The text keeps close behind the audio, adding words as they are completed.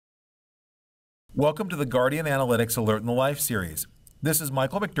Welcome to the Guardian Analytics Alert in the Life series. This is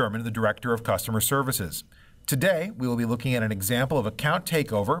Michael McDermott, the Director of Customer Services. Today, we will be looking at an example of account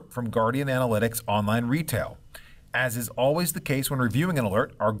takeover from Guardian Analytics Online Retail. As is always the case when reviewing an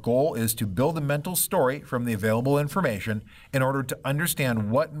alert, our goal is to build a mental story from the available information in order to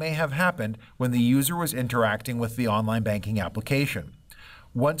understand what may have happened when the user was interacting with the online banking application.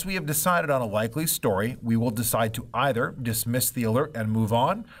 Once we have decided on a likely story, we will decide to either dismiss the alert and move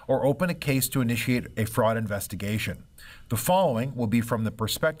on, or open a case to initiate a fraud investigation. The following will be from the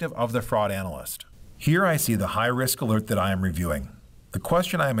perspective of the fraud analyst. Here I see the high-risk alert that I am reviewing. The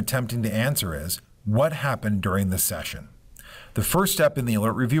question I am attempting to answer is, what happened during the session? The first step in the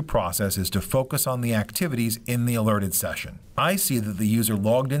alert review process is to focus on the activities in the alerted session. I see that the user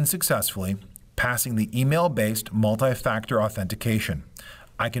logged in successfully, passing the email-based multi-factor authentication.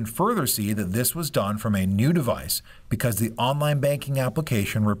 I can further see that this was done from a new device because the online banking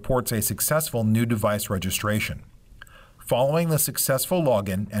application reports a successful new device registration. Following the successful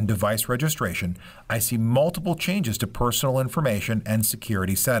login and device registration, I see multiple changes to personal information and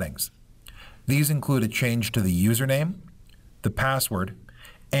security settings. These include a change to the username, the password,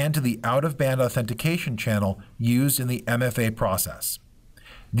 and to the out-of-band authentication channel used in the MFA process.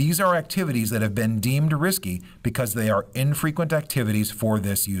 These are activities that have been deemed risky because they are infrequent activities for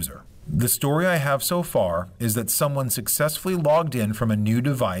this user. The story I have so far is that someone successfully logged in from a new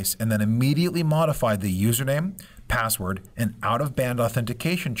device and then immediately modified the username, password, and out-of-band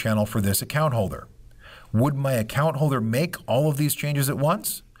authentication channel for this account holder. Would my account holder make all of these changes at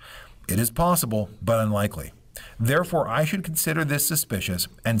once? It is possible, but unlikely. Therefore, I should consider this suspicious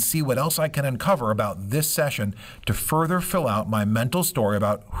and see what else I can uncover about this session to further fill out my mental story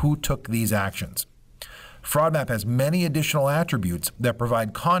about who took these actions. FraudMap has many additional attributes that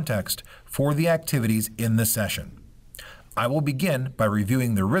provide context for the activities in the session. I will begin by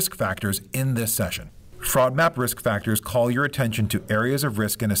reviewing the risk factors in this session. FraudMap risk factors call your attention to areas of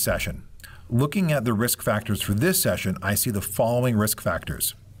risk in a session. Looking at the risk factors for this session, I see the following risk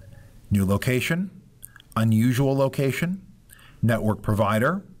factors: new location, unusual location, network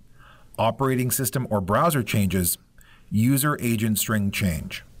provider, operating system or browser changes, user agent string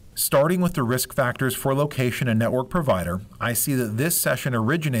change. Starting with the risk factors for location and network provider, I see that this session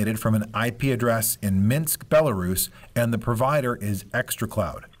originated from an IP address in Minsk, Belarus, and the provider is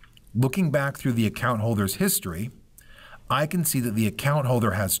XtraCloud. Looking back through the account holder's history, I can see that the account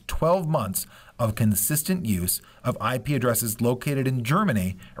holder has 12 months of consistent use of IP addresses located in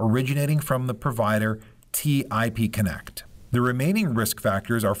Germany originating from the provider TIP Connect. The remaining risk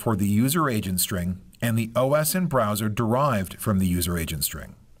factors are for the user agent string and the OS and browser derived from the user agent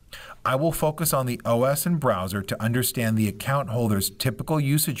string. I will focus on the OS and browser to understand the account holder's typical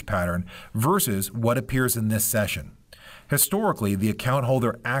usage pattern versus what appears in this session. Historically, the account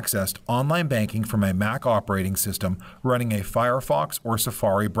holder accessed online banking from a Mac operating system running a Firefox or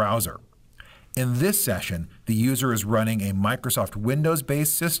Safari browser. In this session, the user is running a Microsoft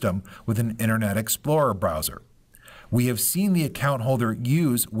Windows-based system with an Internet Explorer browser. We have seen the account holder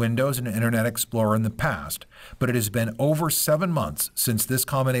use Windows and Internet Explorer in the past, but it has been over 7 months since this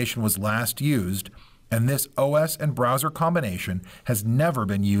combination was last used, and this OS and browser combination has never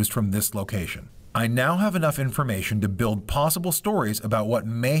been used from this location. I now have enough information to build possible stories about what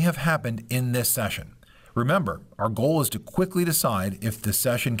may have happened in this session. Remember, our goal is to quickly decide if the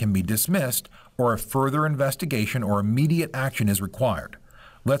session can be dismissed or if further investigation or immediate action is required.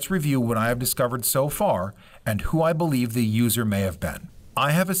 Let's review what I have discovered so far and who I believe the user may have been.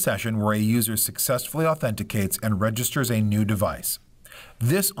 I have a session where a user successfully authenticates and registers a new device.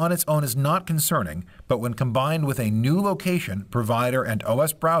 This on its own is not concerning, but when combined with a new location, provider, and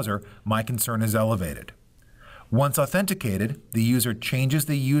OS browser, my concern is elevated. Once authenticated, the user changes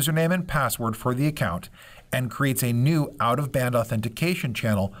the username and password for the account and creates a new out-of-band authentication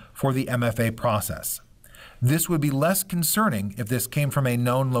channel for the MFA process. This would be less concerning if this came from a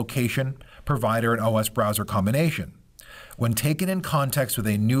known location, provider, and OS browser combination. When taken in context with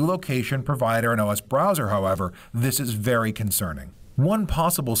a new location, provider, and OS browser, however, this is very concerning. One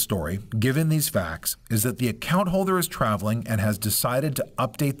possible story, given these facts, is that the account holder is traveling and has decided to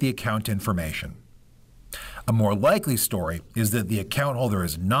update the account information. A more likely story is that the account holder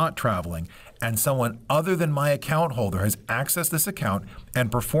is not traveling and someone other than my account holder has accessed this account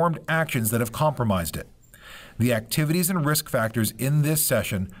and performed actions that have compromised it. The activities and risk factors in this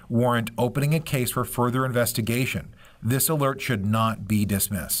session warrant opening a case for further investigation. This alert should not be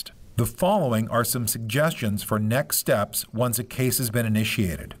dismissed. The following are some suggestions for next steps once a case has been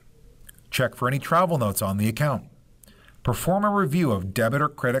initiated. Check for any travel notes on the account. Perform a review of debit or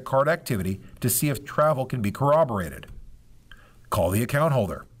credit card activity to see if travel can be corroborated. Call the account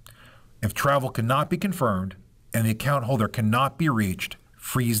holder. If travel cannot be confirmed and the account holder cannot be reached,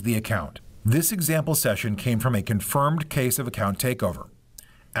 freeze the account. This example session came from a confirmed case of account takeover.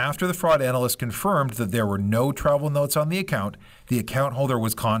 After the fraud analyst confirmed that there were no travel notes on the account holder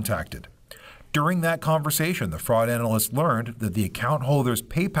was contacted. During that conversation, the fraud analyst learned that the account holder's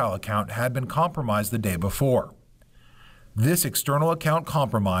PayPal account had been compromised the day before. This external account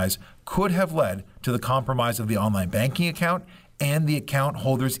compromise could have led to the compromise of the online banking account and the account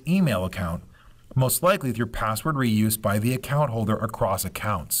holder's email account, most likely through password reuse by the account holder across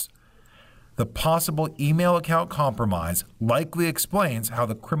accounts. The possible email account compromise likely explains how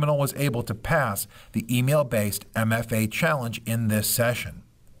the criminal was able to pass the email-based MFA challenge in this session.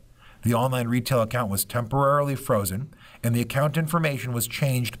 The online retail account was temporarily frozen, and the account information was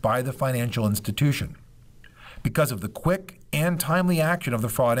changed by the financial institution. Because of the quick and timely action of the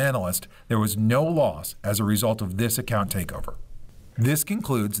fraud analyst, there was no loss as a result of this account takeover. This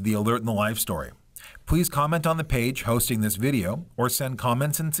concludes the Alert in the Life story. Please comment on the page hosting this video or send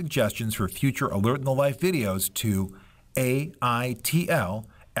comments and suggestions for future Alert in the Life videos to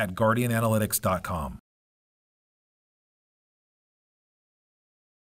aitl@guardiananalytics.com.